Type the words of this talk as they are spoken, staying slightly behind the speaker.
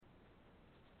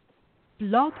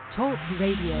Blog Talk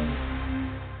Radio.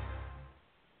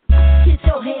 Get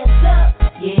your hands up,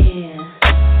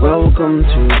 yeah. Welcome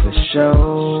to the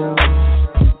show.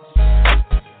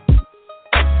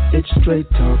 It's Straight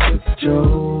Talk with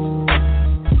Joe.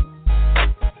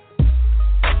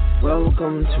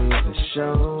 Welcome to the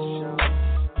show.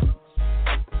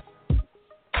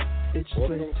 It's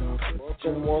Straight Talk with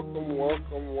Joe.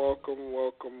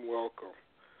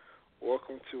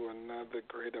 Welcome to another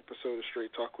great episode of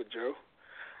Straight Talk with Joe.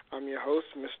 I'm your host,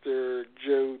 Mr.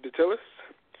 Joe DeTillis,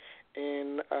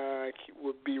 and I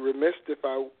would be remiss if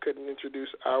I couldn't introduce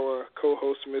our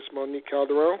co-host, Miss Monique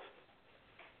Calderon.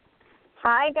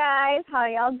 Hi, guys. How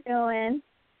y'all doing?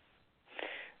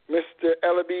 Mr.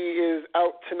 Ellaby is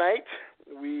out tonight.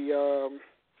 We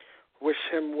wish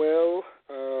him well,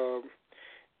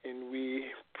 and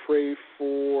we pray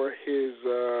for his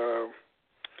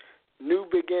new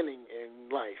beginning in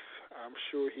life. I'm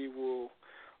sure he will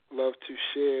love to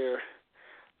share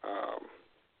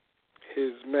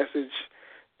his message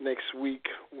next week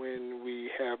when we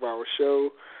have our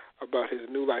show about his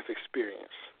new life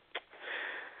experience.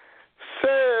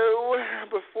 So,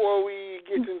 before we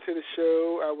get into the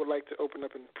show, I would like to open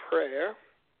up in prayer.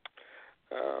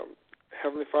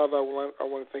 Heavenly Father, I want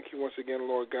to thank you once again,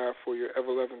 Lord God, for your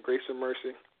ever-loving grace and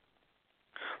mercy.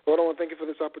 Lord, I want to thank you for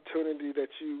this opportunity that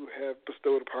you have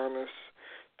bestowed upon us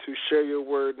to share your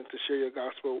word and to share your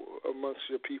gospel amongst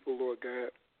your people, Lord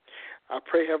God. I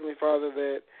pray, Heavenly Father,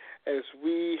 that as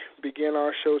we begin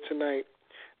our show tonight,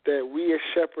 that we as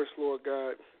shepherds, Lord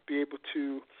God, be able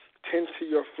to tend to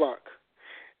your flock.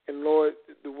 And, Lord,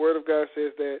 the word of God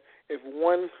says that if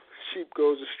one sheep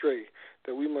goes astray,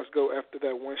 that we must go after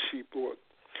that one sheep, Lord.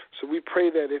 So we pray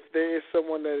that if there is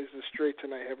someone that is astray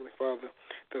tonight, Heavenly Father,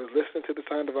 that is listening to the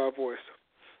sound of our voice,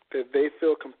 that they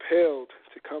feel compelled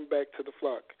to come back to the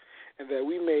flock, and that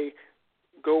we may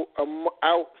go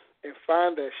out and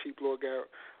find that sheep, Lord God,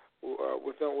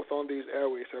 within these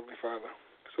airways, Heavenly Father.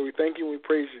 So we thank you and we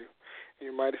praise you. In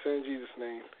your mighty Son, in Jesus'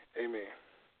 name, amen.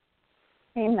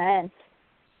 Amen.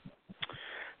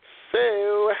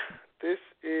 So this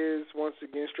is, once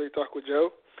again, Straight Talk with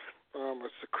Joe.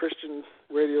 It's a Christian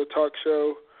radio talk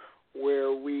show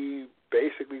where we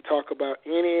basically talk about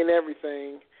any and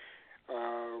everything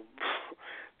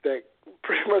that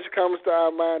pretty much comes to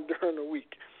our mind during the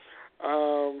week.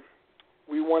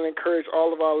 We want to encourage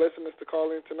all of our listeners to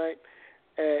call in tonight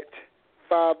at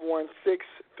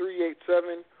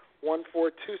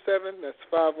 516-387-1427. That's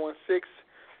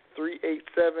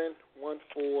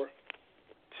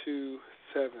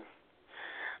 516-387-1427.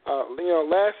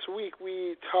 Last week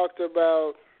we talked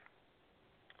about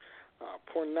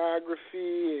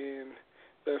pornography and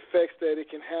the effects that it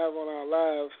can have on our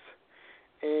lives,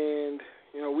 and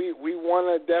we want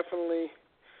to definitely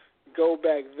go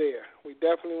back there. We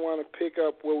definitely want to pick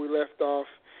up where we left off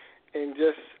and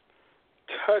just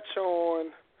touch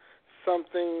on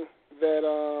something that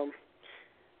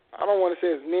I don't want to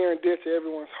say is near and dear to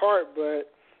everyone's heart,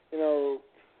 but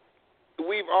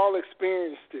we've all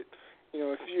experienced it.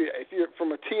 If you're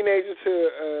from a teenager to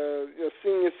a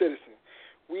senior citizen,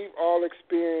 we've all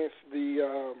experienced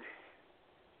the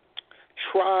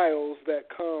trials that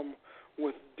come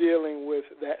with dealing with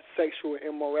that sexual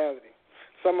immorality.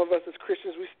 Some of us as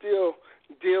Christians, we still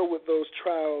deal with those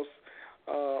trials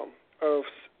of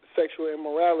sexual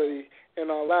immorality in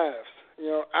our lives.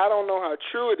 I don't know how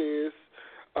true it is,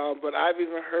 but I've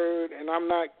even heard, and I'm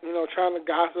not, trying to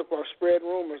gossip or spread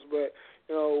rumors, but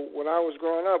when I was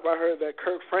growing up, I heard that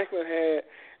Kirk Franklin had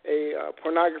a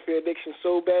pornography addiction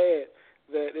so bad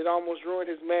that it almost ruined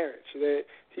his marriage, that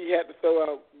he had to throw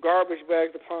out garbage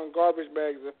bags upon garbage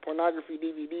bags of pornography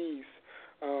DVDs,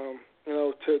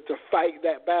 to fight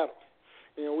that battle.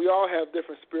 We all have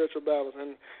different spiritual battles,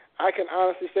 and I can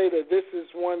honestly say that this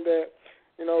is one that,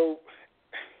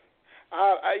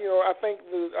 I think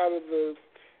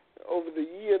over the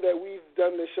year that we've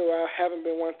done this show, I haven't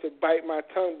been one to bite my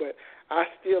tongue, but I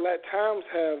still at times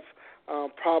have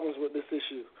problems with this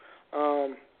issue.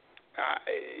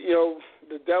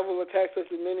 The devil attacks us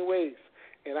in many ways,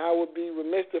 and I would be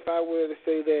remiss if I were to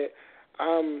say that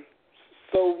I'm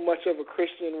so much of a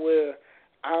Christian where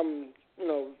I'm,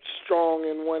 strong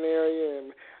in one area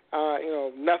and,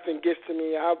 nothing gets to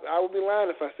me. I would be lying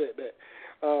if I said that.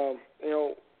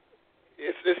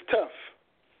 It's tough.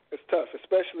 It's tough,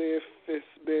 especially if it's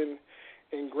been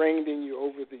ingrained in you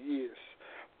over the years.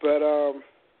 But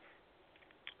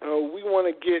we want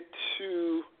to get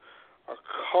to a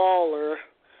caller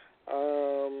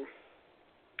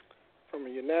from a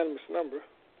unanimous number.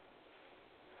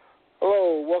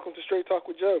 Hello, welcome to Straight Talk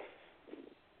with Joe.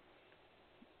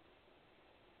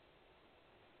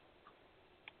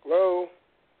 Hello?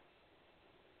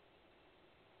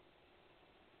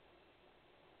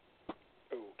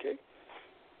 Okay.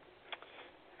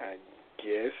 I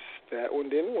guess that one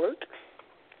didn't work.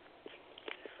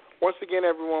 Once again,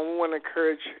 everyone, we want to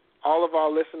encourage all of our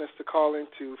listeners to call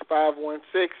into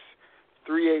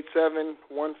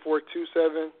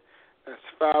 516-387-1427. That's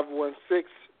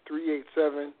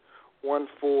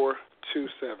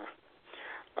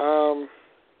 516-387-1427.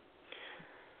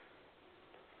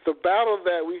 The battle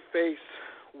that we face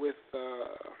with, the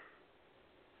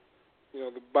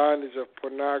bondage of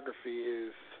pornography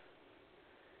is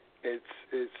it's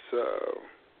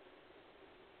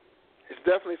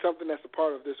definitely something that's a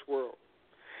part of this world,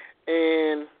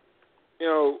 and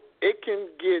it can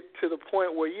get to the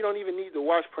point where you don't even need to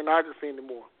watch pornography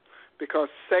anymore, because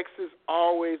sex is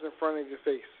always in front of your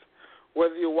face.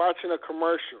 Whether you're watching a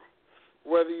commercial,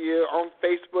 whether you're on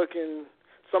Facebook and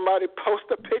somebody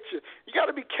posts a picture, you got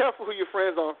to be careful who your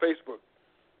friends are on Facebook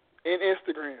and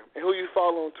Instagram and who you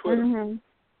follow on Twitter. Mm-hmm.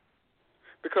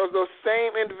 Because those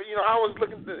same individuals, I was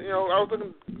looking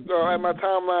at my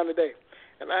timeline today,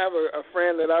 and I have a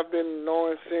friend that I've been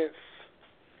knowing since,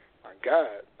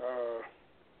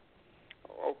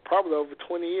 probably over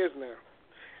 20 years now.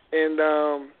 And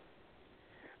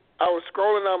I was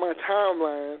scrolling on my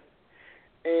timeline,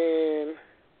 and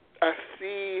I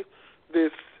see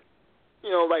this,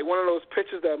 like one of those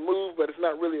pictures that move, but it's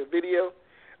not really a video,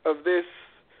 of this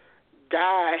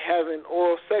guy having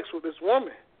oral sex with this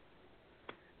woman.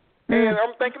 And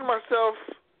I'm thinking to myself,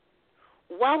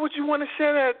 why would you want to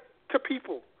share that to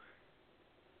people?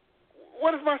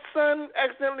 What if my son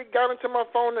accidentally got into my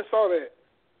phone and saw that?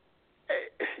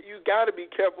 You got to be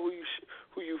careful who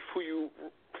you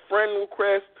friend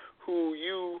request, who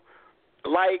you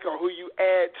like, or who you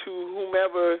add to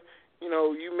whomever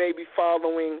you may be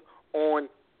following on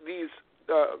these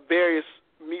various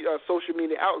social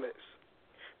media outlets,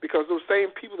 because those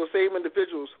same people, those same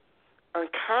individuals,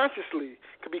 unconsciously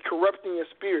could be corrupting your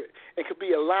spirit and could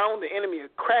be allowing the enemy a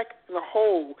crack in a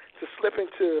hole to slip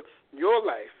into your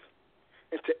life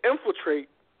and to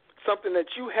infiltrate something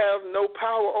that you have no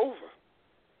power over.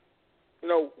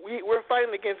 We're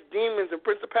fighting against demons and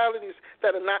principalities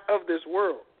that are not of this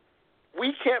world.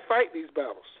 We can't fight these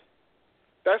battles.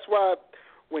 That's why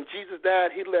when Jesus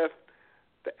died, he left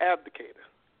the abdicator.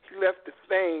 He left the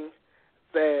thing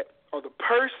that, or the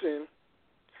person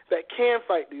that can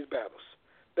fight these battles,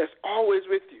 that's always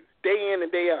with you, day in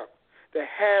and day out, that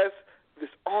has this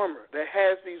armor, that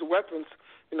has these weapons.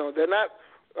 They're not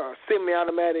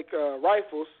semi-automatic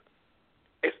rifles.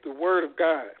 It's the Word of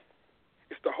God.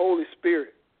 It's the Holy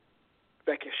Spirit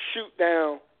that can shoot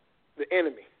down the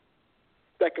enemy,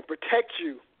 that can protect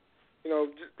you,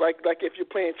 like if you're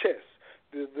playing chess.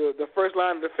 The first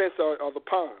line of defense are the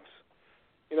pawns.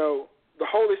 The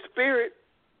Holy Spirit,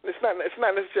 it's not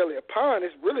necessarily a pawn,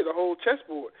 it's really the whole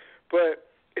chessboard, but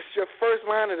it's your first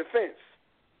line of defense.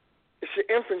 It's your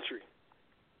infantry.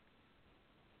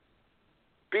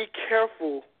 Be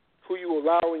careful who you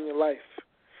allow in your life,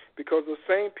 because those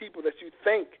same people that you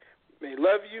think may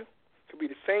love you could be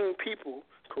the same people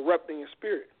corrupting your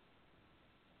spirit.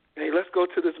 Hey, let's go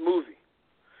to this movie.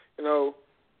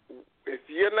 If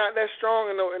you're not that strong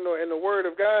in the Word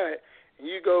of God, and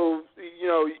you go,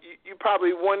 you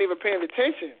probably weren't even paying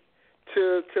attention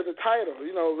to the title.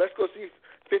 Let's go see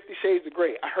 50 Shades of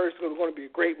Grey. I heard it's going to be a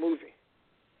great movie.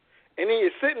 And then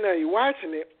you're sitting there, you're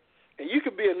watching it, and you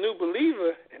could be a new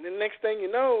believer, and the next thing you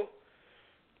know,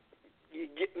 you're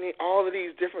getting all of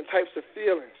these different types of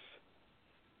feelings.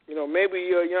 Maybe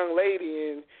you're a young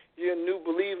lady and you're a new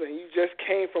believer, and you just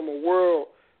came from a world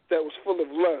that was full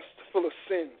of lust, full of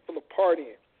sin, full of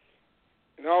partying.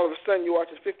 And all of a sudden you're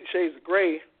watching 50 Shades of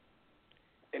Grey,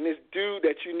 and this dude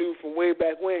that you knew from way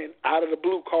back when, out of the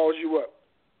blue, calls you up.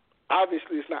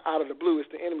 Obviously it's not out of the blue, it's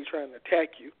the enemy trying to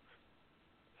attack you.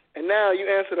 And now you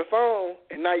answer the phone,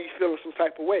 and now you're feeling some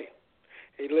type of way.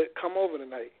 Hey, come over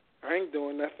tonight. I ain't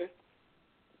doing nothing.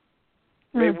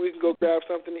 Maybe we can go grab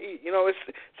something to eat.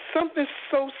 It's something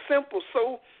so simple,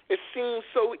 it seems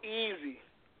so easy.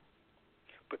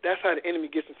 But that's how the enemy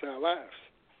gets into our lives.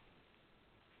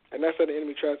 And that's how the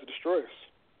enemy tries to destroy us.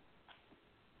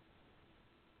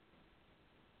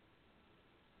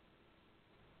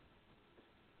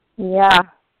 Yeah.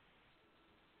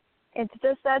 It's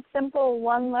just that simple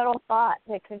one little thought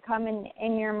that could come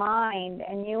in your mind,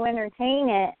 and you entertain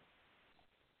it,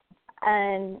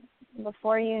 and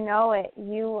before you know it,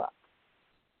 you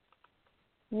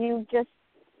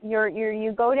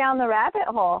go down the rabbit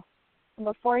hole.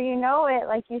 Before you know it,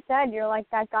 like you said, you're like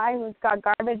that guy who's got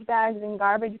garbage bags and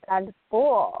garbage bags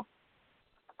full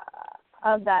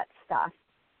of that stuff.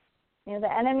 You know,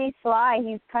 the enemy's sly.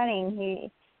 He's cunning.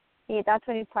 He that's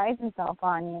what he prides himself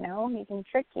on. You know, he can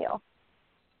trick you.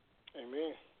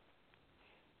 Amen.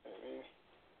 Amen.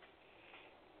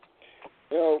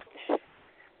 You know,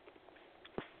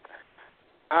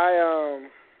 I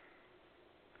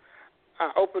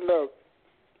opened up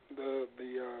the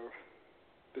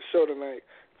show tonight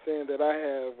saying that I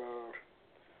have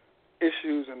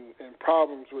issues and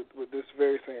problems with this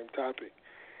very same topic.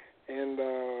 And,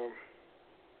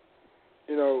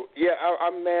 you know, yeah,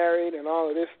 I'm married and all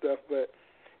of this stuff, but,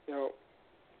 you know,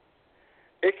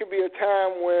 it could be a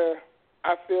time where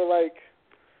I feel like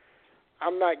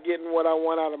I'm not getting what I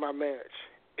want out of my marriage.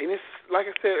 And it's, like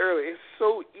I said earlier, it's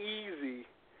so easy.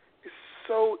 It's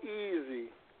so easy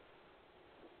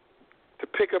to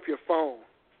pick up your phone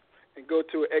and go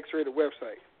to an X-rated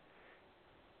website.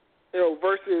 You know,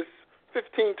 versus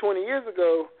 15, 20 years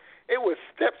ago, it was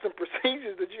steps and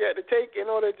procedures that you had to take in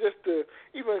order just to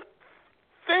even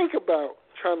think about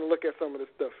trying to look at some of the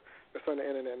stuff that's on the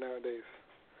internet nowadays.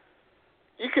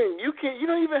 You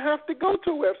don't even have to go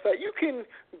to a website. You can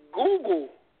Google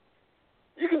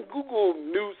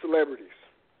new celebrities,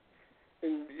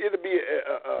 and it'll be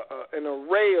an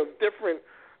array of different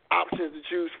options to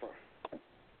choose from.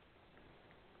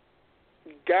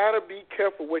 You gotta be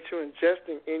careful what you're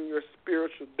ingesting in your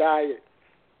spiritual diet,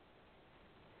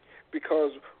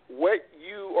 because what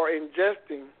you are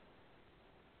ingesting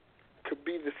could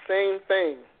be the same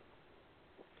thing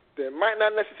that might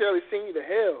not necessarily send you to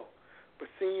hell, but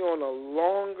send you on a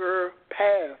longer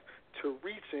path to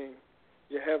reaching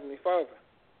your Heavenly Father.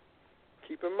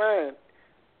 Keep in mind,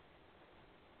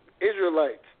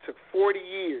 Israelites took 40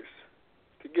 years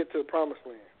to get to the Promised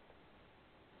Land.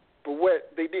 But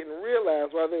what they didn't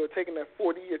realize while they were taking that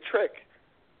 40-year trek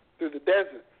through the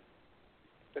desert,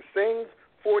 the same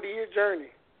 40-year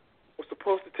journey was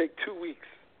supposed to take 2 weeks.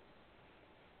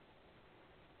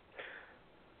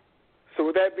 So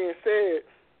with that being said,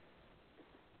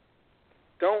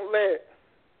 don't let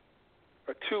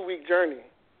a 2-week journey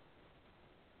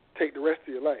take the rest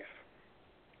of your life.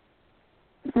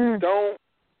 Don't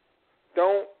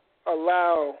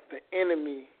allow the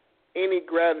enemy any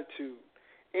gratitude,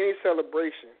 any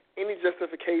celebration, any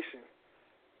justification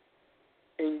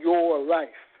in your life.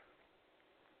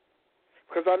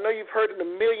 Because I know you've heard it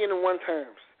 1,000,001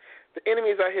 times. The enemy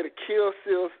is out here to kill,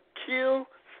 steal,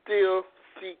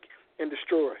 seek, and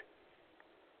destroy.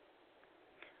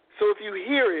 So if you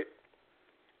hear it,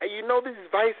 and you know these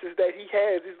vices that he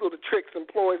has, these little tricks and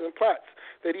ploys and plots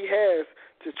that he has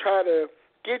to try to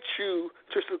get you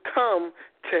to succumb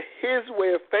to his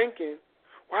way of thinking,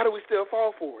 why do we still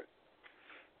fall for it?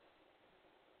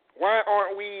 Why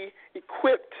aren't we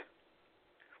equipped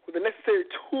with the necessary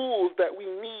tools that we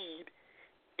need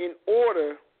in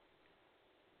order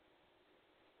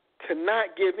to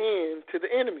not give in to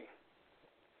the enemy?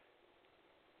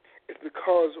 It's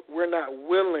because we're not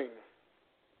willing.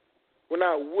 We're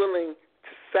not willing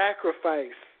to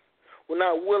sacrifice. We're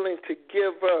not willing to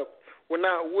give up. We're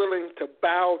not willing to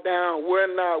bow down.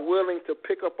 We're not willing to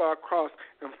pick up our cross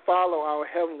and follow our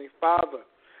Heavenly Father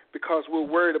because we're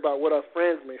worried about what our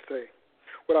friends may say,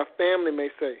 what our family may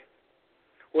say,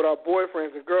 what our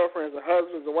boyfriends and girlfriends and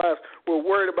husbands and wives. We're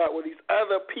worried about what these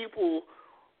other people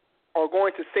are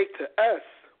going to say to us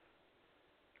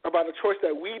about a choice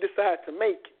that we decide to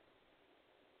make.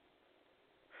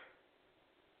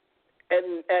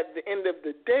 And at the end of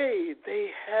the day,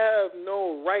 they have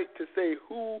no right to say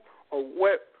who or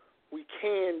what we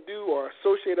can do or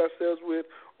associate ourselves with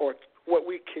or what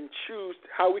we can choose,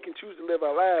 how we can choose to live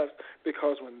our lives,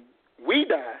 because when we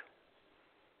die,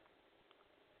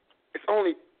 it's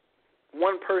only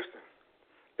one person.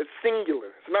 It's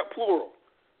singular. It's not plural.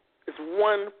 It's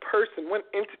one person, one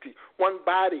entity, one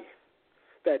body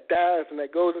that dies and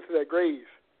that goes into that grave.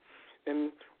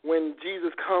 And when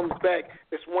Jesus comes back,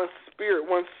 it's one spirit,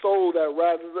 one soul that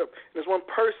rises up. And it's one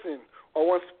person or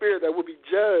one spirit that will be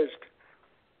judged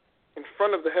in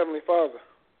front of the Heavenly Father.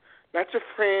 Not your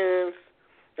friends,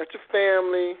 not your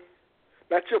family,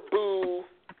 not your boo,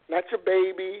 not your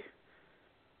baby,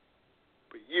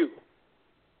 but you.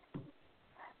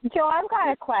 Joe, I've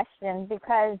got a question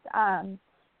because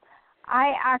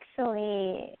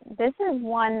this is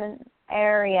one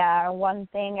area, one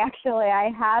thing actually I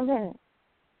haven't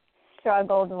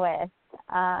struggled with.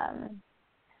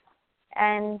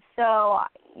 And so,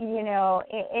 you know,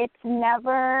 it's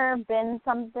never been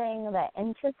something that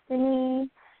interested me.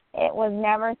 It was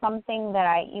never something that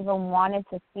I even wanted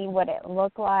to see what it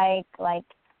looked like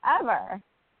ever.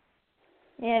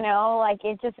 You know, like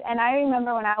it just, and I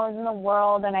remember when I was in the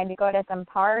world and I'd go to some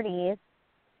parties,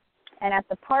 and at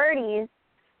the parties,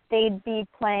 they'd be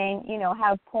playing,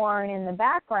 have porn in the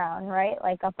background, right?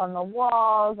 Like up on the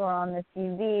walls or on the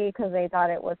TV because they thought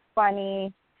it was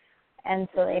funny. And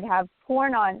so they'd have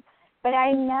porn on. But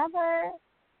I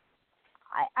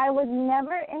was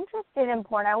never interested in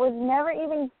porn. I was never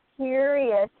even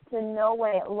curious to know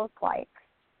what it looked like.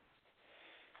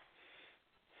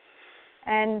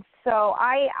 And so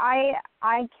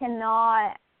I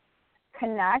cannot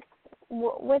connect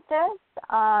with this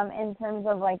in terms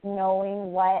of like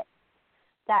knowing what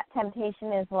that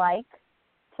temptation is like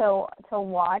to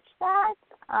watch that.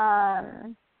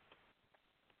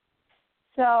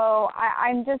 So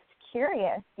I'm just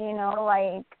curious,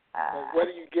 like. What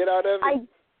do you get out of it?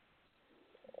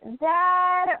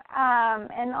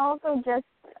 And also just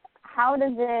how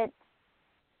does it.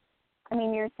 I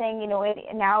mean, you're saying,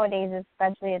 nowadays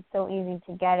especially it's so easy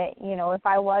to get it. If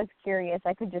I was curious,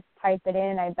 I could just type it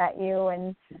in, I bet you,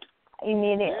 and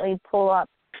immediately pull up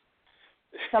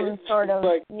some sort of,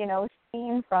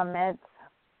 scene from it.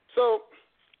 So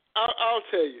I'll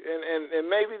tell you, and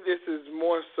maybe this is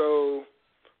more so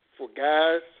for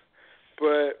guys,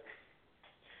 but,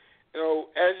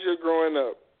 as you're growing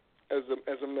up as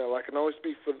a male, I can only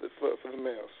speak for the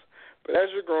males, but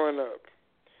as you're growing up,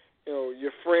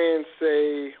 your friends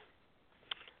say,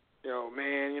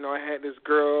 man, I had this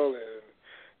girl and,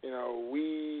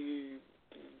 we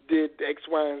did X,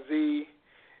 Y, and Z.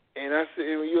 And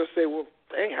you'll say, well,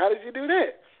 dang, how did you do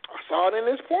that? I saw it in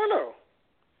this porno.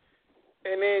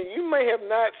 And then you may have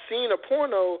not seen a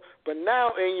porno, but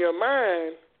now in your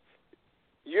mind,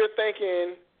 you're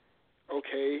thinking,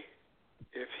 okay,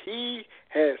 if he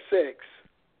had sex,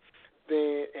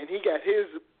 then, and he got his,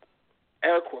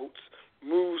 air quotes,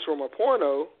 moves from a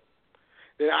porno,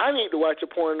 then I need to watch a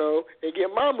porno and get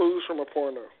my moves from a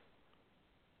porno.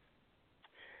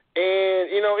 And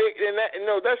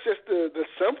that's just the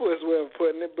simplest way of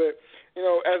putting it. But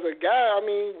as a guy, I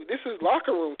mean, this is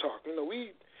locker room talk.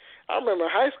 I remember in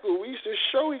high school we used to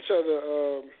show each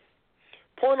other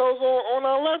pornos on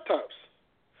our laptops,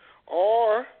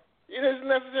 or it doesn't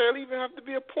necessarily even have to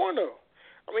be a porno.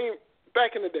 I mean,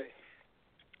 back in the day,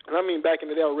 and I mean back in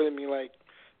the day, I really mean like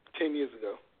 10 years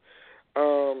ago.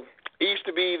 It used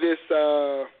to be this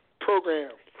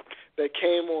program that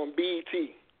came on BET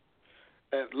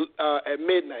at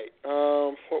midnight.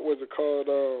 What was it called?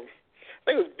 I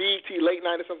think it was BET Late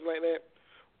Night or something like that,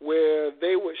 where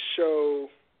they would show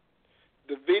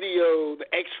the video, the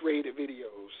X-rated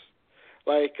videos,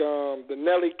 like the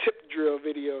Nelly tip drill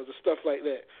videos and stuff like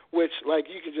that, which like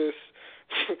you could just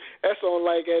that's on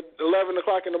like at 11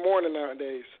 o'clock in the morning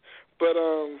nowadays. But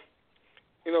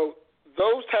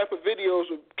those type of videos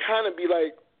would kind of be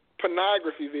like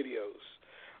pornography videos.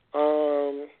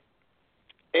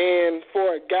 And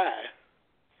for a guy,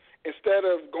 instead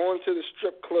of going to the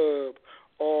strip club,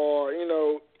 or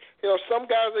some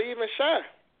guys are even shy.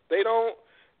 They don't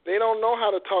know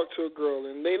how to talk to a girl,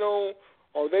 and they don't,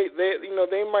 or they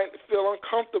might feel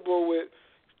uncomfortable with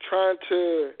trying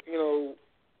to,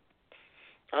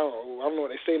 I don't know what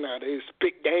they say nowadays,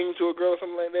 spit game to a girl or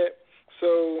something like that.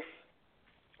 So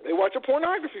they watch a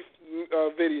pornography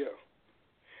video.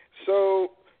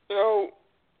 So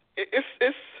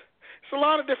it's a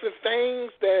lot of different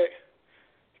things that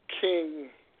can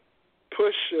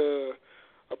push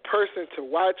a person to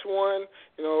watch one.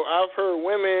 I've heard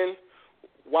women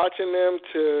watching them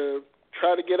to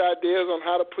try to get ideas on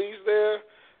how to please their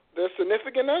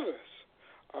significant others,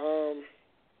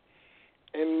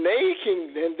 and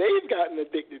they've gotten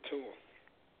addicted to them.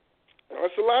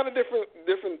 It's a lot of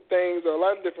different things, or a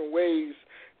lot of different ways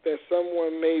that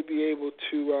someone may be able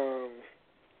to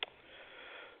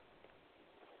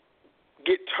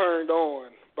get turned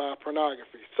on by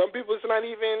pornography. Some people, it's not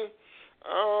even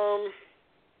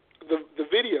the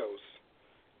videos.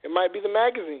 It might be the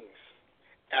magazines.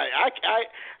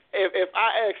 If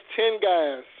I asked 10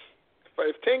 guys,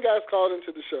 if 10 guys called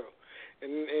into the show,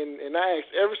 and I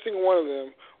asked every single one of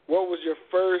them, what was your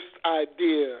first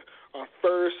idea or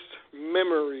first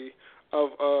memory of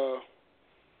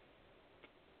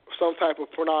some type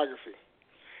of pornography?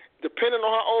 Depending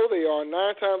on how old they are,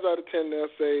 9 times out of 10 they'll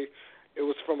say it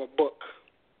was from a book.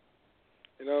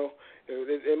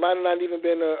 It might have not even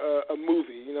been a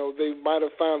movie. They might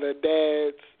have found their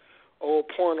dad's old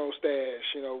porno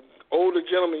stash. Older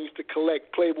gentlemen used to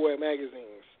collect Playboy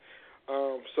magazines.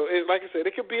 So, like I said,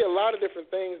 it could be a lot of different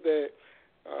things that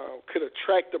could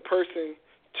attract a person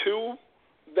to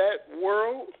that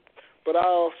world. But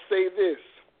I'll say this.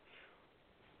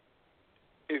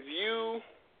 If you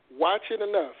watch it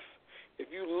enough,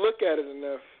 if you look at it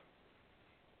enough,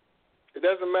 it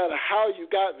doesn't matter how you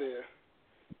got there,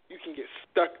 you can get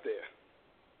stuck there.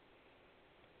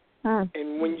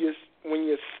 And when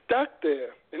you're stuck there,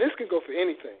 and this can go for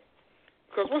anything,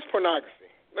 because what's pornography?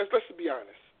 Let's be honest.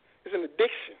 It's an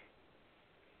addiction.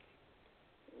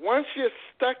 Once you're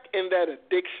stuck in that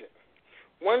addiction,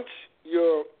 once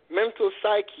your mental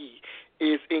psyche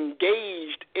is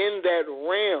engaged in that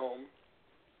realm,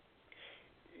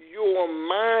 your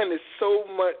mind is so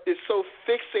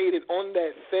fixated on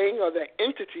that thing or that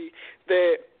entity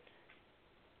that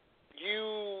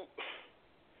you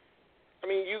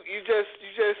just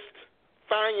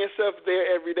find yourself there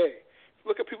every day.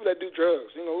 Look at people that do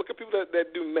drugs. Look at people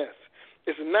that do meth.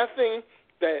 There's nothing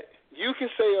that you can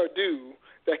say or do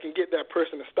that can get that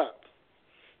person to stop.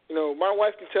 My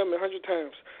wife can tell me 100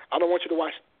 times, I don't want you to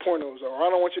watch pornos, or I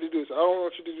don't want you to do this, I don't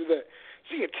want you to do that.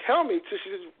 She can tell me till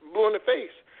she's blue in the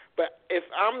face. But if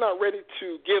I'm not ready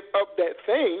to give up that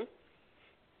thing,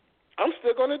 I'm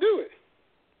still going to do it.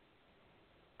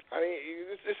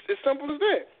 It's simple as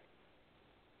that.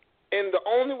 And the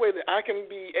only way that I can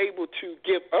be able to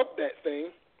give up that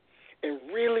thing and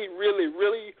really, really,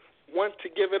 really want to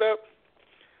give it up,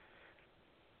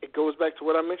 it goes back to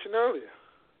what I mentioned earlier.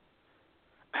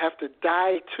 I have to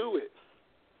die to it.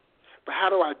 But how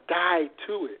do I die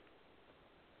to it?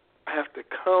 I have to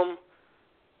come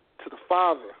to the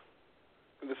Father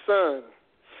and the Son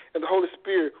and the Holy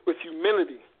Spirit with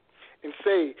humility and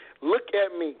say, look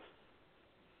at me.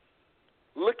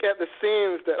 Look at the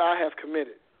sins that I have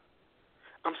committed.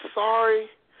 I'm sorry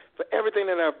for everything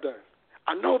that I've done.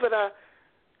 I know that I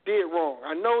did wrong.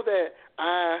 I know that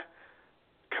I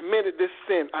committed this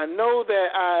sin. I know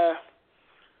that I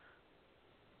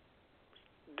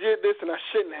did this and I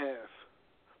shouldn't have.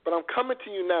 But I'm coming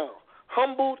to you now,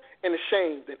 humbled and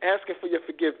ashamed, and asking for your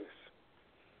forgiveness.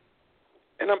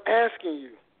 And I'm asking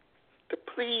you to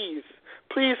please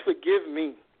forgive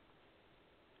me,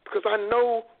 because I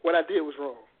know what I did was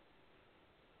wrong.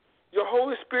 Your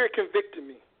Holy Spirit convicted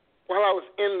me while I was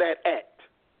in that act.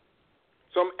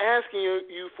 So I'm asking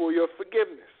you for your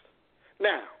forgiveness.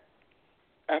 Now,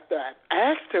 after I've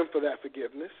asked him for that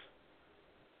forgiveness,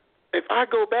 if I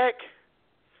go back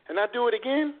and I do it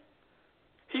again,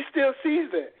 he still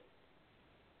sees that.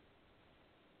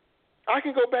 I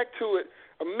can go back to it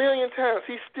 1,000,000 times.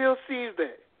 He still sees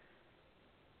that.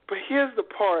 But here's the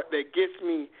part that gets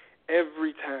me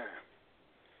every time.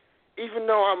 Even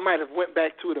though I might have went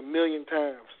back to it 1,000,000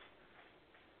 times,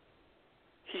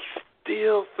 he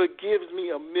still forgives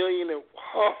me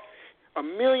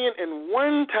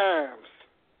 1,000,001 times.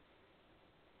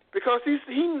 Because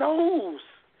he knows.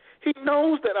 He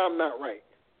knows that I'm not right.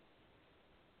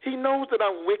 He knows that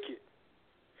I'm wicked.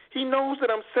 He knows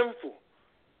that I'm sinful.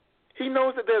 He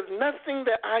knows that there's nothing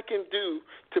that I can do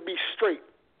to be straight.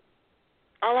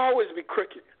 I'll always be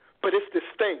crooked. But it's this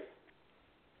thing.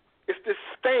 It's this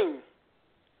thing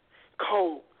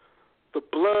called the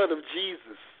blood of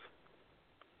Jesus.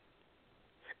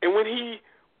 And when he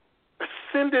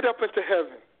ascended up into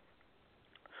heaven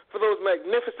for those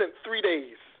magnificent 3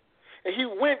 days, and he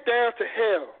went down to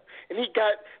hell, and he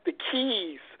got the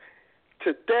keys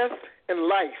to death and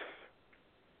life.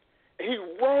 And he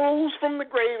rose from the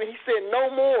grave, and he said, no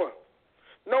more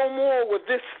will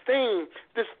this thing,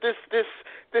 this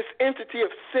entity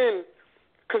of sin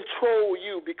control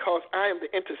you, because I am the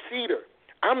interceder.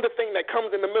 I'm the thing that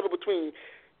comes in the middle between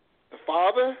the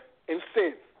Father and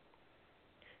sin.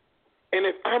 And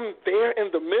if I'm there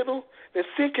in the middle, then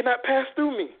sin cannot pass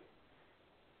through me,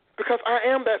 because I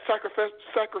am that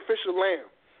sacrificial lamb.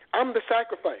 I'm the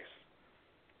sacrifice.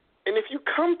 And if you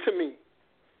come to me,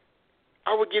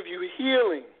 I will give you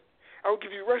healing. I will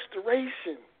give you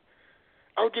restoration.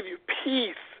 I will give you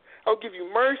peace. I will give you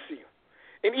mercy.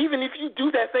 And even if you do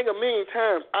that thing 1,000,000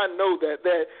 times, I know that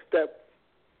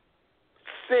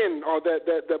sin, or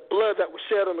that blood that was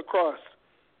shed on the cross,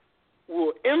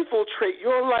 will infiltrate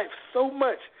your life so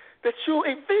much that you'll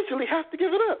eventually have to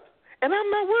give it up. And I'm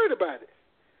not worried about it,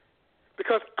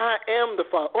 because I am the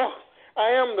Father. Oh,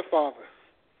 I am the Father.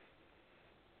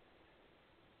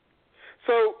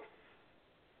 So,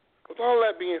 with all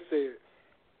that being said,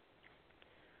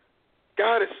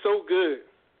 God is so good,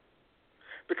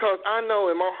 because I know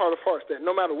in my heart of hearts that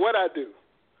no matter what I do,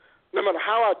 no matter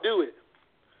how I do it,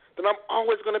 that I'm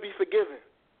always going to be forgiven.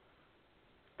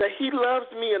 That he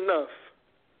loves me enough.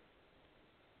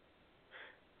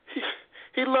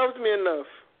 He loves me enough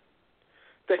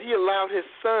that he allowed his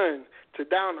son to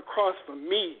die on the cross for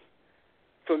me.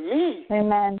 For me.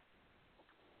 Amen.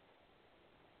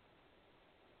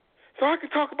 So I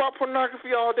could talk about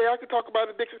pornography all day. I could talk about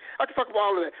addiction. I could talk about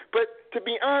all of that. But to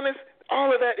be honest,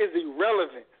 all of that is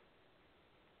irrelevant.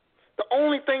 The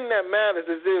only thing that matters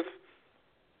is if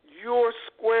you're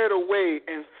squared away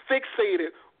and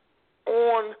fixated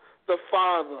on the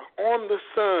Father, on the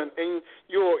Son, and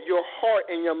your heart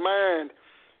and your mind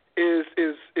is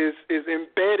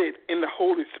embedded in the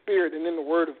Holy Spirit and in the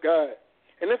Word of God.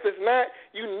 And if it's not,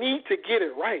 you need to get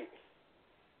it right.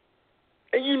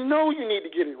 And you know you need to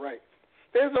get it right.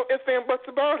 There's no ifs and buts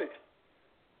about it.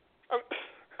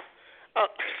 I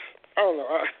don't know.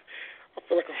 I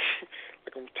feel like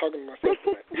I'm talking to myself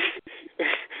tonight.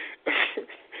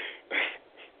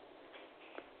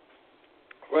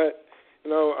 But, I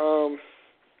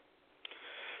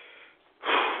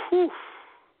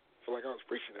feel like I was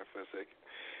preaching there for a second.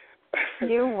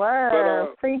 You were.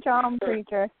 But, Preach on,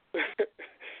 preacher.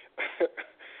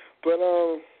 But,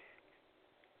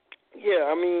 yeah,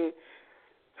 I mean,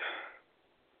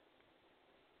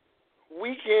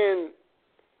 we can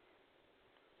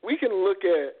look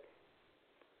at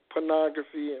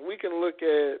pornography and we can look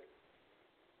at,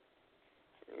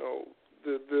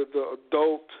 the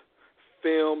adult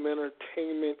film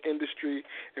entertainment industry,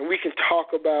 and we can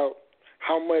talk about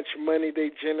how much money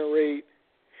they generate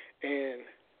and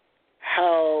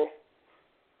how,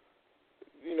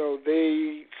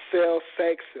 they sell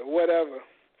sex or whatever.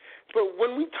 But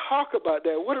when we talk about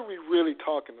that, what are we really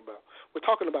talking about? We're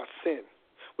talking about sin.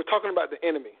 We're talking about the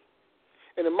enemy.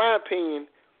 And in my opinion,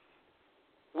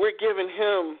 we're giving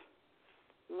him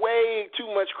way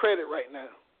too much credit right now.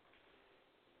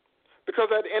 Because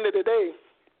at the end of the day,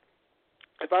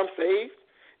 if I'm saved,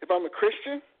 if I'm a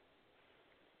Christian,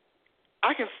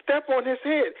 I can step on his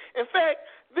head. In fact,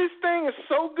 this thing is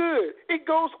so good, it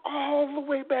goes all the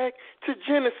way back to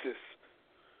Genesis.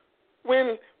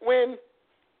 When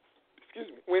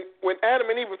Adam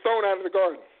and Eve were thrown out of the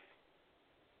garden,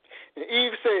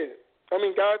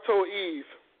 and God told Eve,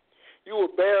 you will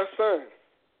bear a son.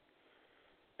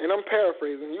 And I'm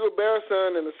paraphrasing. You will bear a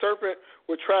son, and the serpent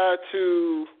will try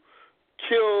to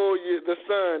kill the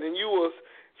son, and you will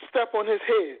step on his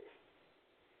head.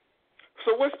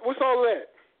 So what's all that?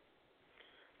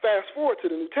 Fast forward to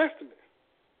the New Testament,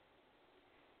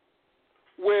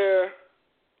 where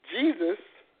Jesus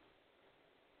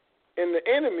and the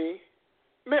enemy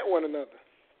met one another.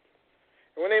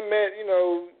 And when they met,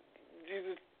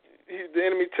 the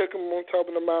enemy took him on top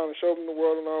of the mountain and showed him the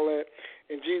world and all that.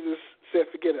 And Jesus said,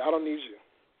 forget it, I don't need you.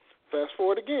 Fast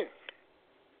forward again.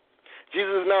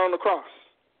 Jesus is now on the cross.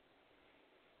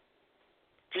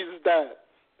 Jesus died.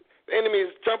 The enemy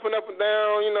is jumping up and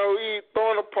down, he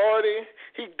throwing a party,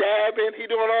 he dabbing, he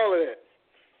doing all of that.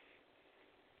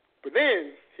 But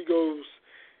then he goes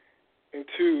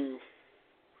into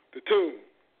the tomb.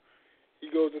 He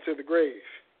goes into the grave.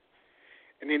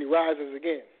 And then he rises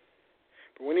again.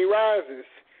 But when he rises,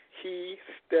 he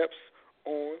steps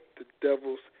on the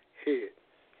devil's head.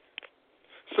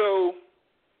 So,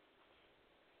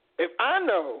 if I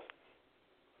know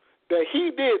that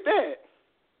he did that,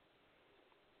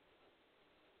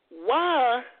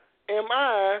 why am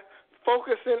I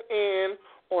focusing in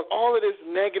on all of this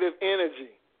negative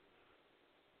energy?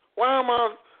 Why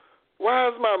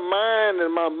is my mind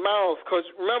and my mouth? Because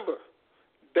remember,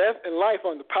 death and life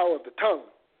are in the power of the tongue.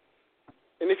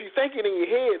 And if you think it in your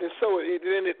head, and so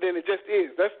then it just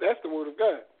is. That's the word of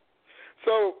God.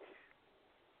 So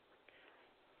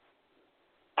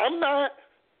I'm not,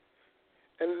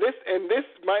 and this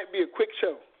might be a quick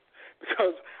show,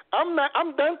 because I'm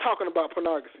done talking about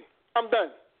pornography. I'm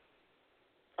done.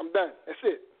 That's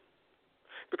it.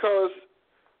 Because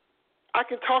I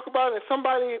can talk about it and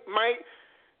somebody might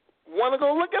want to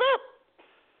go look it up.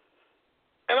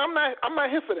 And I'm not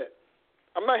here for that.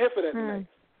 I'm not here for that tonight.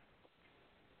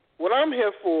 What I'm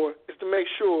here for is to make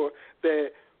sure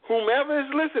that whomever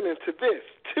is listening to this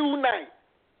tonight,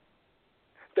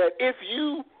 that if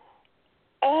you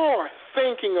are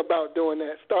thinking about doing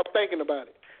that, start thinking about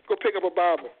it. Go pick up a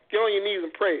Bible. Get on your knees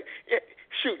and pray.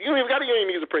 Shoot, you don't even got to get on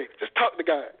your knees and pray. Just talk to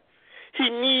God. He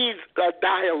needs a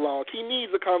dialogue. He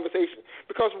needs a conversation.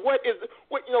 Because one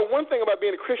thing about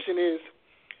being a Christian is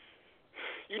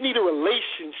you need a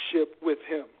relationship with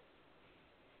him.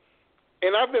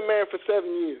 And I've been married for 7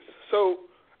 years, so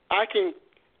I can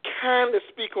kind of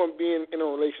speak on being in a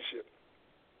relationship.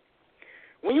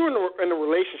 When you're in a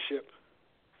relationship,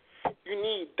 you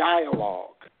need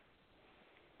dialogue.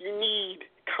 You need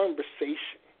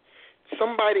conversation.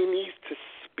 Somebody needs to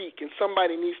speak, and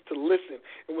somebody needs to listen.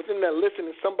 And within that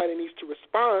listening, somebody needs to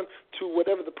respond to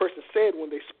whatever the person said when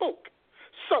they spoke.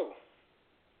 So,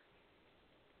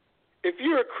 if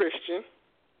you're a Christian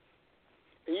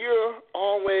and you're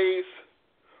always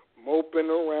moping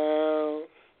around,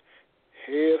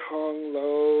 head hung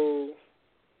low,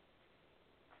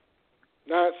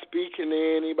 not speaking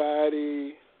to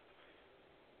anybody,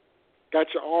 got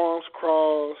your arms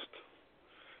crossed,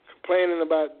 complaining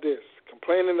about this,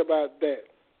 Complaining about that.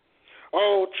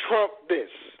 Oh, Trump this.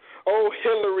 Oh,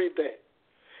 Hillary that.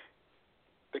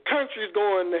 The country's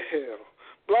going to hell.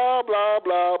 Blah, blah,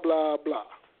 blah, blah, blah.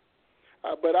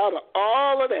 But out of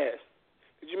all of that,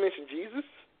 did you mention Jesus?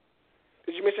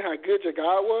 Did you mention how good your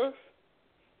God was?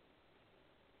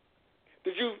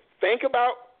 Did you think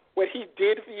about what he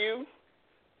did for you?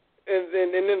 And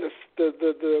then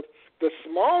the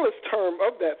smallest term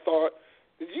of that thought,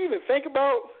 did you even think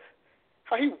about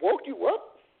how he woke you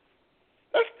up?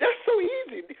 That's so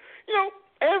easy. You know,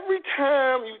 every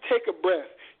time you take a breath,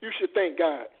 you should thank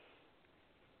God.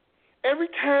 Every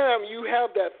time you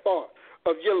have that thought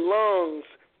of your lungs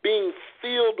being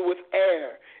filled with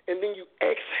air and then you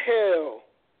exhale,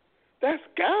 that's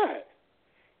God.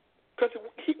 Because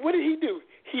what did he do?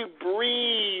 He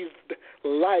breathed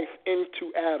life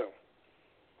into Adam.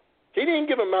 He didn't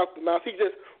give him mouth to mouth. He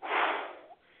just,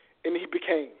 and he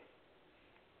became.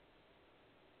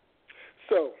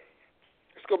 So,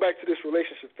 let's go back to this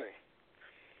relationship thing.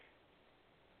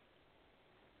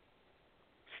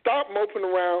 Stop moping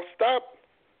around. Stop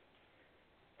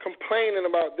complaining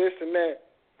about this and that.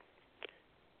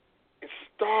 And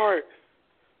start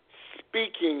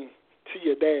speaking to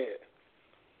your dad.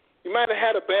 You might have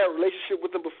had a bad relationship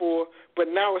with him before, but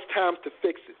now it's time to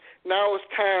fix it. Now it's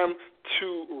time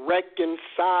to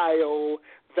reconcile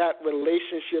that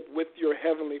relationship with your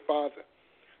Heavenly Father.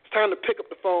 It's time to pick up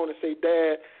the phone and say,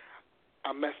 Dad,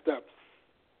 I messed up.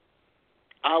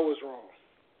 I was wrong.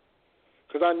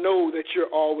 Because I know that you're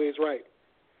always right.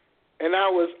 And I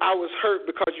was hurt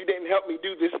because you didn't help me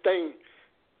do this thing.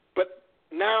 But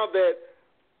now that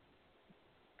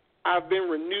I've been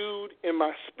renewed in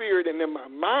my spirit and in my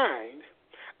mind,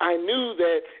 I knew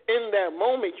that in that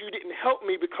moment you didn't help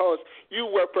me because you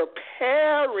were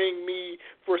preparing me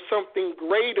for something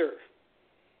greater.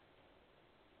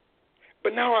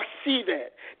 But now I see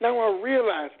that. Now I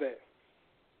realize that.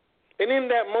 And in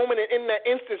that moment and in that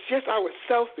instance, yes, I was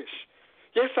selfish.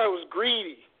 Yes, I was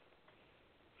greedy.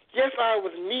 Yes, I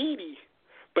was needy.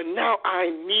 But now I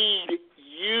need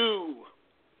you.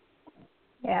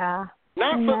 Yeah.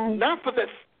 Not for the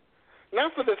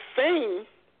thing.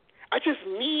 I just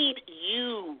need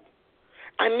you.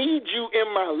 I need you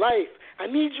in my life. I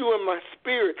need you in my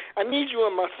spirit. I need you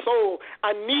in my soul.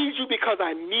 I need you because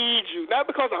I need you. Not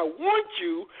because I want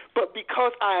you, but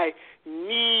because I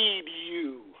need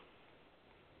you.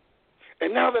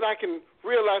 And now that I can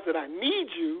realize that I need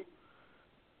you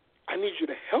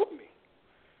to help me.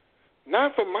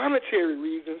 Not for monetary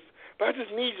reasons, but I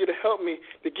just need you to help me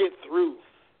to get through.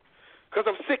 Because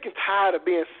I'm sick and tired of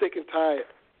being sick and tired.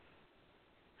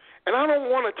 And I don't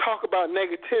want to talk about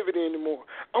negativity anymore.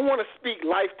 I want to speak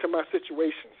life to my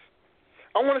situations.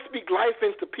 I want to speak life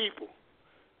into people.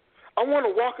 I want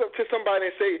to walk up to somebody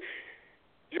and say,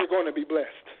 you're going to be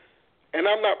blessed. And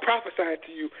I'm not prophesying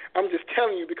to you. I'm just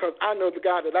telling you because I know the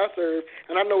God that I serve,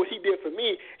 and I know what he did for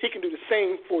me. He can do the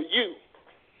same for you.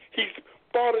 He's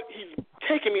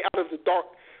taken me out of the dark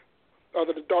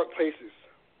places.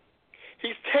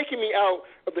 He's taken me out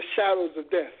of the shadows of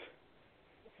death.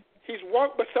 He's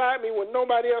walked beside me when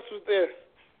nobody else was there.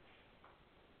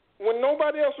 When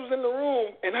nobody else was in the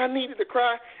room and I needed to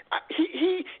cry,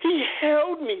 he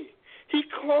held me. He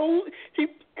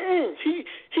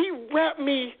wrapped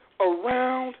me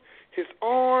around his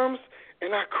arms,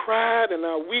 and I cried and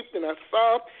I wept and I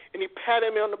sobbed, and he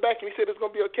patted me on the back and he said, it's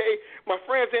going to be okay. My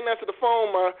friends didn't answer the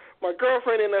phone. My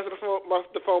girlfriend didn't answer the phone.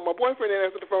 My boyfriend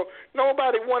didn't answer the phone.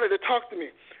 Nobody wanted to talk to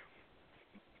me.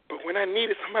 But when I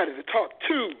needed somebody to talk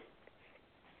to,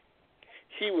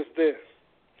 he was there,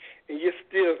 and you're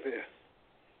still there.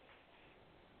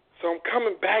 So I'm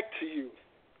coming back to you,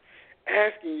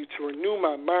 asking you to renew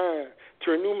my mind,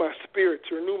 to renew my spirit,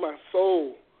 to renew my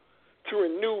soul, to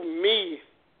renew me,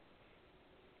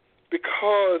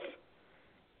 because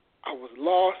I was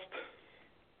lost,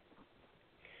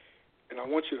 and I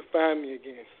want you to find me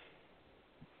again.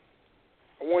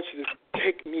 I want you to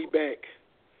take me back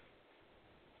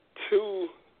to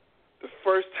the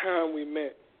first time we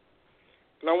met.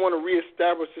 And I want to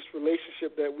reestablish this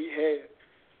relationship that we had,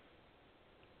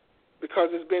 because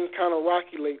it's been kind of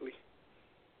rocky lately.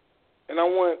 And I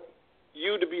want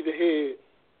you to be the head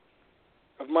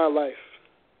of my life.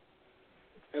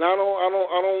 And I don't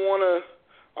want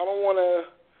to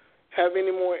have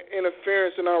any more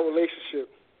interference in our relationship,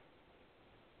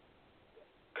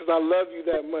 because I love you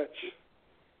that much,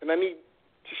 and I need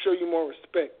to show you more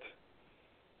respect.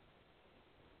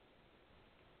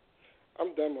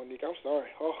 I'm done, Monique. I'm sorry.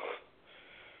 Oh,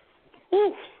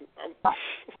 whew.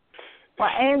 Well,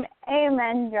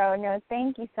 amen, Joe. No,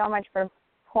 thank you so much for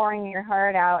pouring your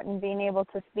heart out and being able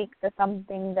to speak to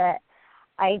something that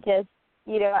I just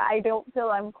I don't feel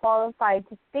I'm qualified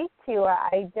to speak to.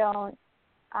 I don't.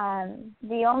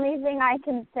 The only thing I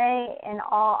can say in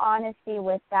all honesty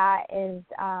with that is,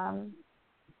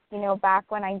 back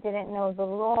when I didn't know the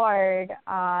Lord,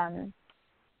 I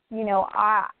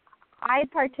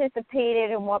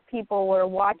participated in what people were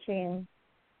watching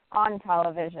on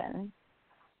television.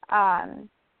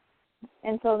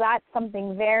 And so that's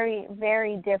something very,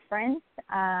 very different,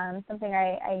 something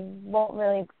I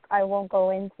won't go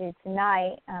into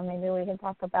tonight. Maybe we can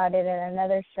talk about it at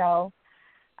another show.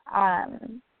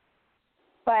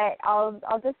 But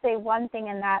I'll just say one thing,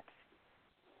 and that's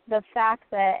the fact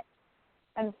that,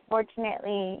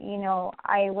 unfortunately,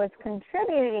 I was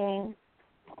contributing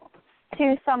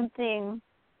to something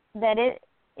that it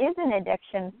is an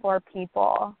addiction for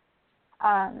people,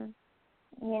 and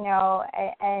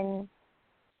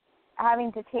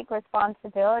having to take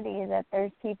responsibility that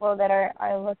there's people that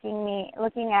are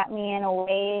looking at me in a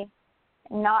way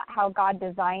not how God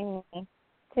designed me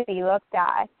to be looked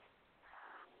at.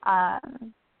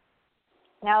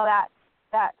 Now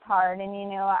that's hard,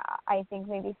 and I think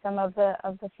maybe some of the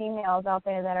females out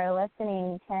there that are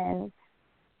listening can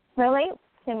relate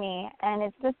to me, and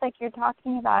it's just like you're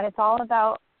talking about. It's all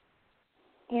about,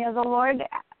 the Lord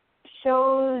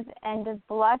shows and just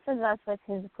blesses us with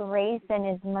His grace and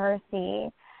His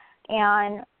mercy,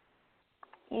 and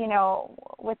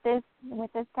with this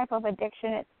type of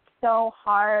addiction, it's so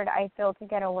hard, I feel, to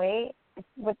get away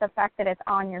with the fact that it's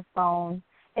on your phone.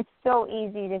 It's so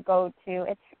easy to go to.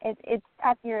 It's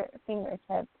at your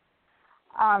fingertips.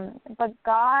 But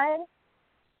God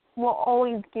will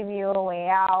always give you a way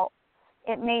out.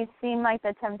 It may seem like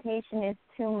the temptation is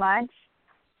too much,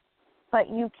 but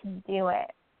you can do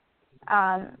it.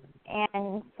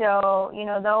 And so,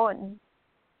 though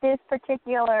this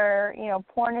particular,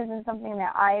 porn isn't something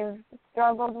that I've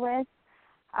struggled with,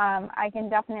 I can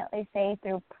definitely say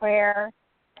through prayer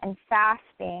and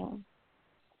fasting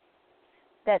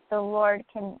that the Lord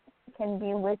can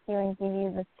be with you and give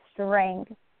you the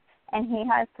strength, and He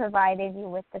has provided you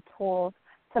with the tools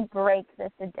to break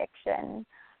this addiction,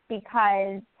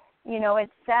 because it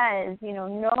says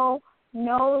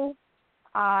no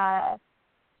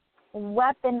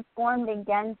weapon formed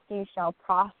against you shall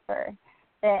prosper.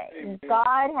 That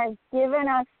God has given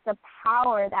us the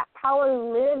power. That power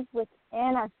lives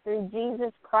within us through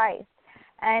Jesus Christ.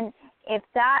 And if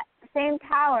that same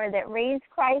power that raised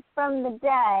Christ from the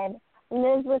dead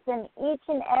lives within each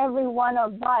and every one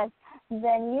of us,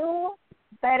 then you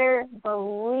better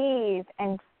believe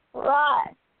and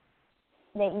trust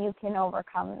that you can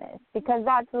overcome this, because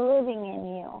that's living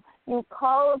in you. You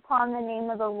call upon the name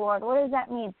of the Lord. What does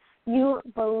that mean? You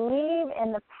believe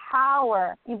in the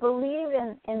power. You believe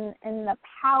in the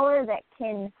power that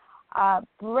can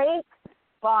break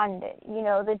bondage,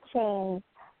 the chains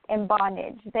in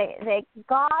bondage. That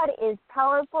God is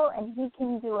powerful and He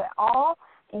can do it all.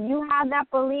 And you have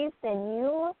that belief, then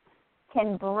you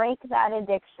can break that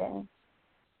addiction.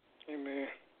 Amen.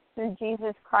 Through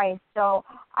Jesus Christ. So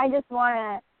I just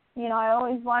want to, I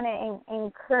always want to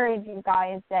encourage you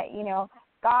guys that,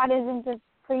 God isn't just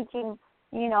preaching,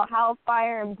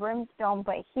 hellfire and brimstone,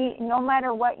 but He, no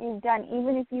matter what you've done,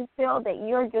 even if you feel that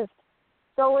you're just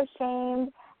so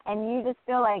ashamed and you just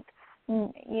feel like,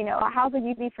 how could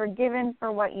you be forgiven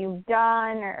for what you've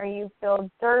done, or you feel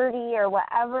dirty or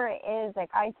whatever it is, like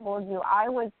I told you, I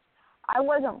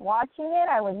wasn't watching it,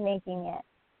 I was making it,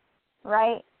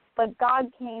 right? But God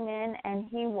came in and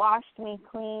He washed me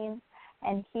clean,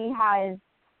 and He has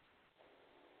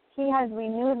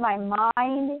renewed my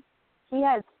mind. He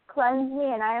has cleansed me,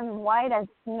 and I am white as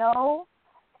snow.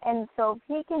 And so if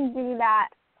He can do that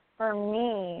for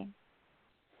me,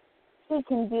 He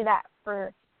can do that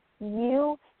for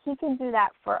you. He can do that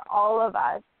for all of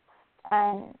us.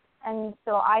 And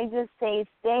so I just say,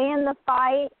 stay in the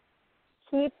fight,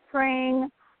 keep praying.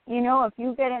 If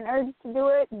you get an urge to do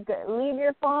it, leave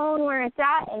your phone where it's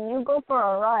at and you go for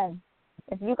a run.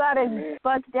 If you got to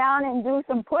bust down and do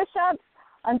some push-ups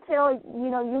until,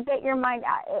 you get your mind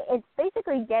out. It's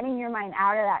basically getting your mind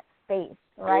out of that space,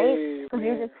 right? Because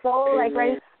you're just so,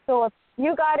 ready. So if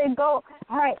you got to go,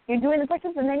 all right, you're doing the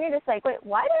push-ups, and then you're just like, wait,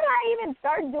 why did I even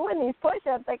start doing these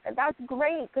push-ups? That's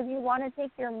great, because you want to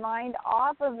take your mind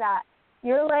off of that.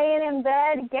 You're laying in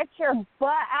bed, get your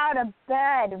butt out of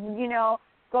bed,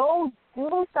 go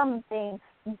do something.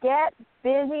 Get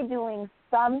busy doing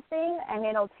something, and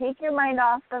it'll take your mind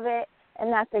off of it,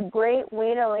 and that's a great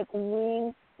way to,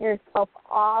 wean yourself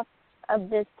off of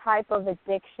this type of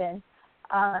addiction.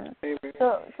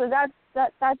 So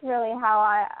that's really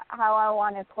how I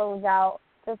want to close out.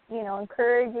 Just,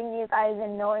 encouraging you guys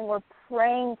and knowing we're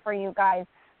praying for you guys.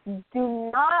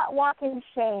 Do not walk in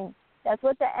shame. That's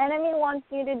what the enemy wants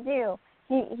you to do.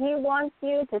 He wants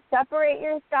you to separate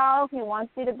yourself. He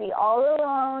wants you to be all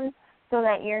alone so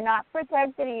that you're not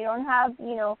protected and you don't have,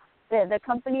 the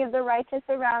company of the righteous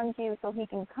around you, so he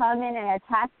can come in and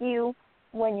attack you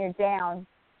when you're down.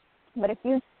 But if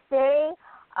you stay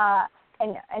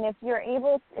and if you're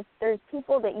able, if there's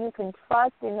people that you can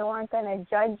trust and no one's going to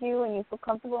judge you and you feel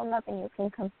comfortable enough and you can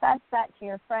confess that to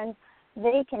your friends,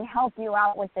 they can help you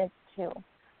out with this too.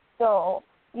 So,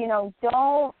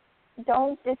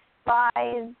 don't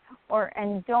despise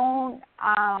and don't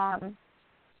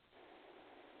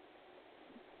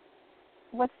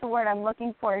what's the word I'm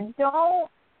looking for? Don't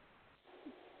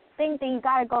think that you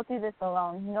got to go through this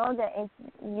alone. Know that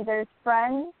there's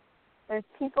friends, there's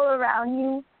people around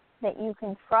you that you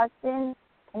can trust in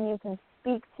and you can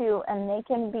speak to, and they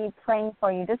can be praying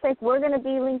for you. Just like we're going to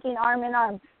be linking arm in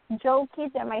arm. Joe,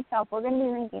 Keith, and myself, we're going to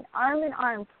be linking arm in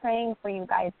arm praying for you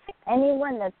guys.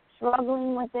 Anyone that's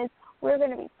struggling with this, we're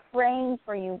going to be praying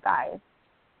for you guys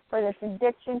for this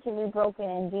addiction to be broken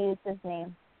in Jesus'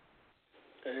 name.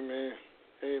 Amen.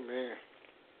 Amen.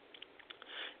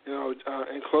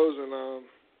 In closing,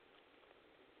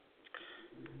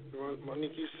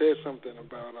 Monique, you said something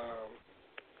about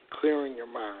clearing your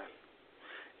mind.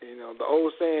 The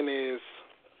old saying is,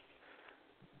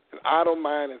 an idle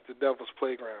mind is the devil's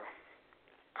playground.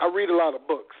 I read a lot of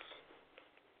books,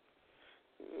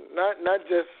 not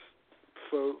just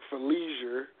for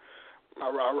leisure.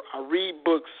 I read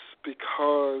books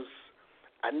because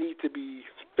I need to be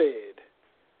fed.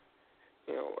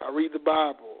 I read the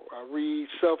Bible. I read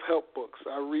self-help books.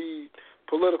 I read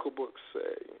political books.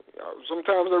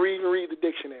 Sometimes I even read the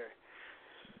dictionary.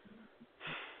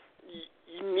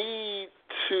 You need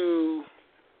to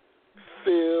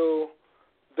fill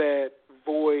that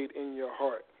void in your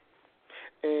heart.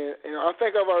 And I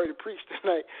think I've already preached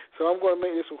tonight, so I'm going to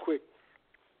make this one quick.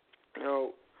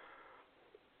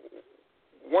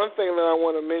 One thing that I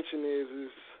want to mention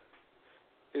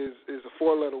is a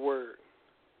 4-letter word,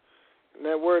 and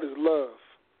that word is love.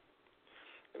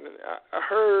 And I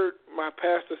heard my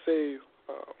pastor say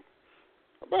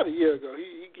about a year ago,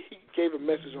 he gave a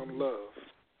message on love,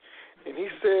 and he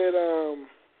said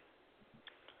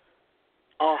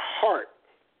our heart,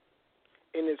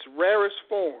 in its rarest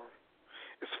form,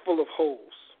 is full of holes.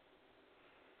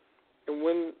 And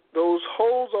when those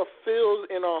holes are filled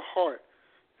in our heart,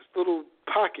 it's little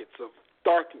pockets of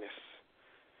darkness.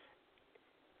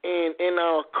 And in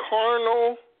our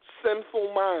carnal,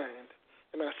 sinful mind,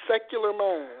 in our secular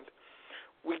mind,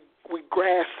 we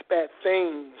grasp at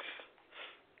things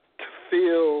to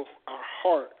fill our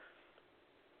heart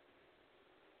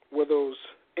where those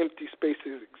empty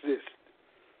spaces exist.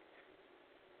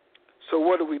 So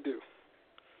what do?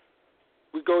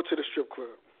 We go to the strip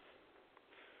club.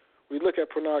 We look at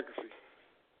pornography.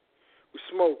 We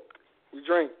smoke. We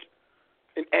drink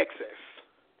in excess.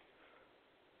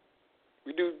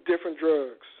 We do different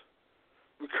drugs.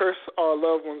 We curse our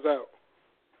loved ones out.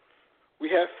 We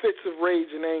have fits of rage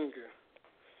and anger.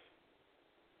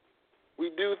 We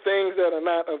do things that are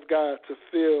not of God to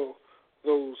fill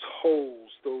those holes,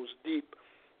 those deep,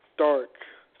 dark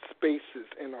spaces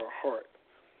in our heart.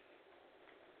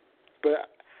 But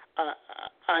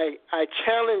I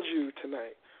challenge you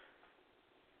tonight.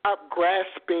 Stop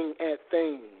grasping at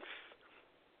things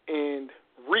and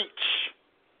reach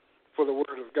for the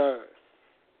Word of God.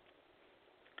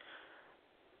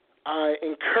 I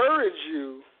encourage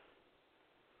you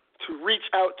to reach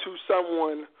out to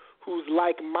someone who's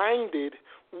like-minded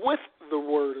with the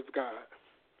Word of God.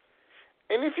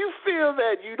 And if you feel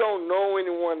that you don't know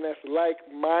anyone that's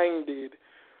like-minded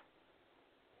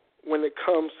when it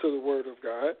comes to the Word of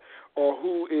God, or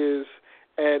who is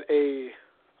at a,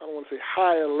 I don't want to say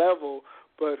higher level,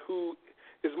 but who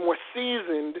is more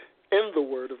seasoned in the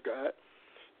Word of God,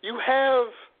 you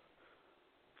have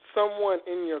someone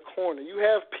in your corner. You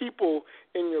have people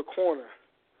in your corner.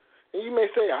 And you may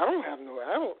say, I don't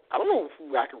know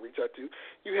who I can reach out to.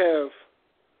 You have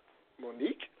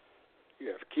Monique, you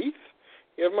have Keith,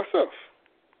 you have myself.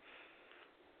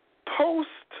 Post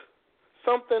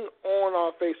something on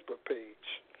our Facebook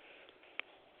page.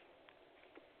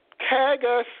 Tag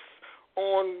us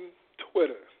on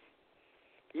Twitter.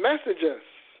 Message us.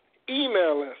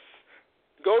 Email us.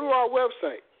 Go to our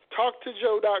website,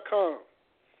 talktojoe.com.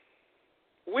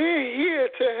 We're here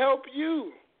to help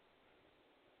you.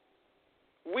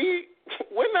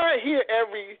 We're not here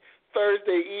every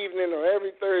Thursday evening or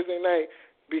every Thursday night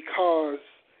because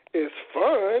it's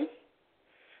fun.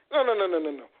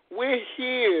 No. We're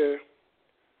here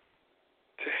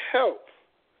to help,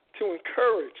 to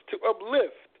encourage, to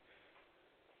uplift.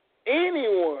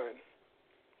 anyone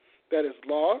that is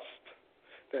lost,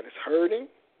 that is hurting,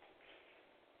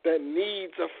 that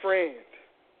needs a friend.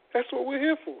 That's what we're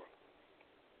here for.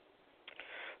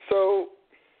 So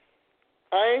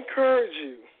I encourage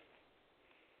you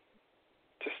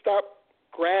to stop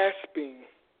grasping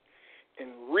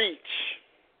and reach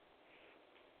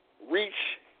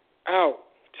out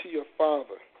to your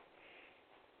Father.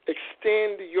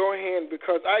 Extend your hand,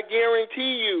 because I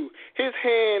guarantee you his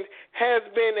hand has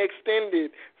been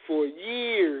extended for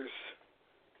years.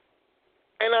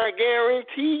 And I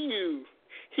guarantee you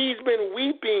he's been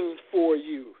weeping for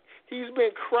you. He's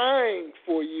been crying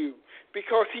for you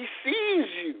because he sees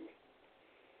you.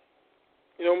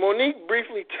 You know, Monique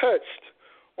briefly touched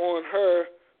on her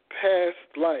past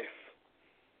life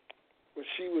when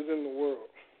she was in the world.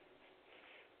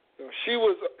 You know, she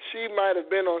might have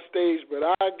been on stage, but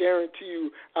I guarantee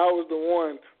you I was the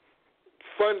one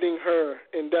funding her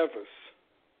endeavors.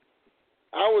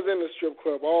 I was in the strip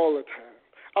club all the time.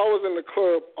 I was in the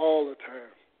club all the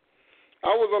time.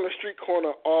 I was on the street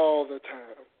corner all the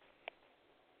time.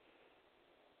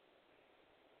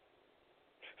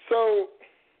 So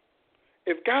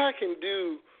if God can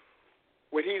do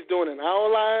what he's doing in our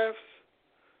lives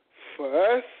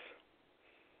for us,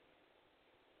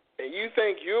 and you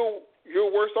think you're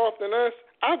worse off than us,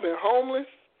 I've been homeless.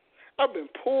 I've been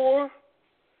poor.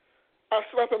 I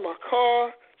slept in my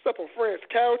car, slept on friends'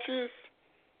 couches,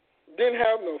 didn't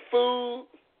have no food,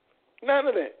 none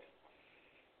of that.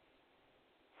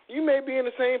 You may be in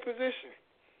the same position.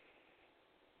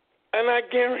 And I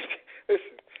guarantee,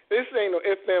 listen, this ain't no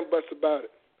ifs and buts about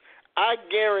it. I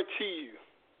guarantee you,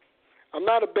 I'm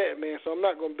not a bet man, so I'm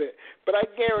not going to bet, but I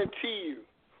guarantee you,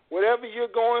 whatever you're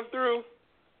going through,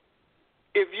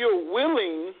 if you're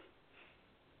willing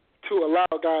to allow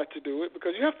God to do it,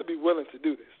 because you have to be willing to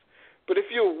do this, but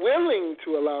if you're willing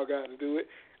to allow God to do it,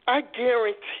 I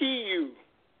guarantee you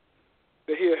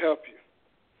that he'll help you.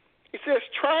 He says,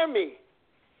 try me.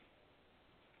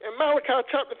 In Malachi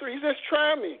chapter 3, he says,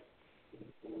 try me.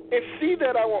 And see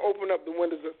that I will open up the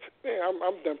windows of... Man,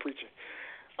 I'm done preaching.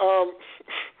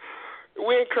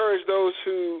 We encourage those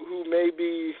who may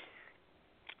be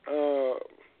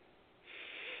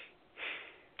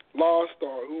lost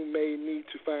or who may need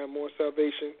to find more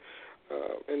salvation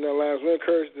in their lives. We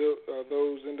encourage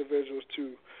those individuals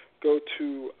to go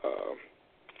to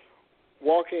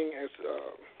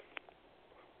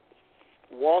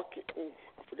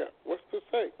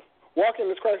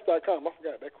walkingaschrist.com. I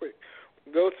forgot that quick.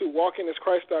 Go to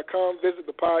walkingaschrist.com, visit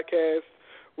the podcast.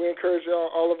 We encourage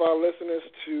all of our listeners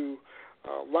to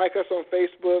like us on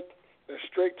Facebook. That's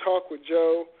Straight Talk with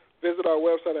Joe. Visit our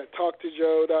website at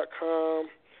talktojoe.com.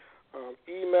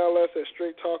 Email us at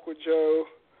straighttalkwithjoe.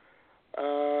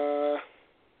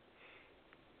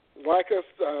 Like us,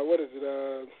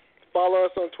 follow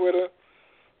us on Twitter.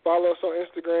 Follow us on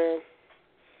Instagram.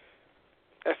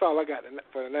 That's all I got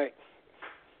for tonight.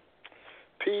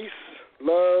 Peace,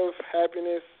 love,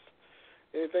 happiness.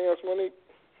 Anything else, Monique?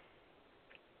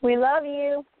 We love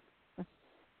you.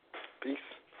 Peace.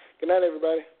 Good night,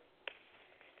 everybody.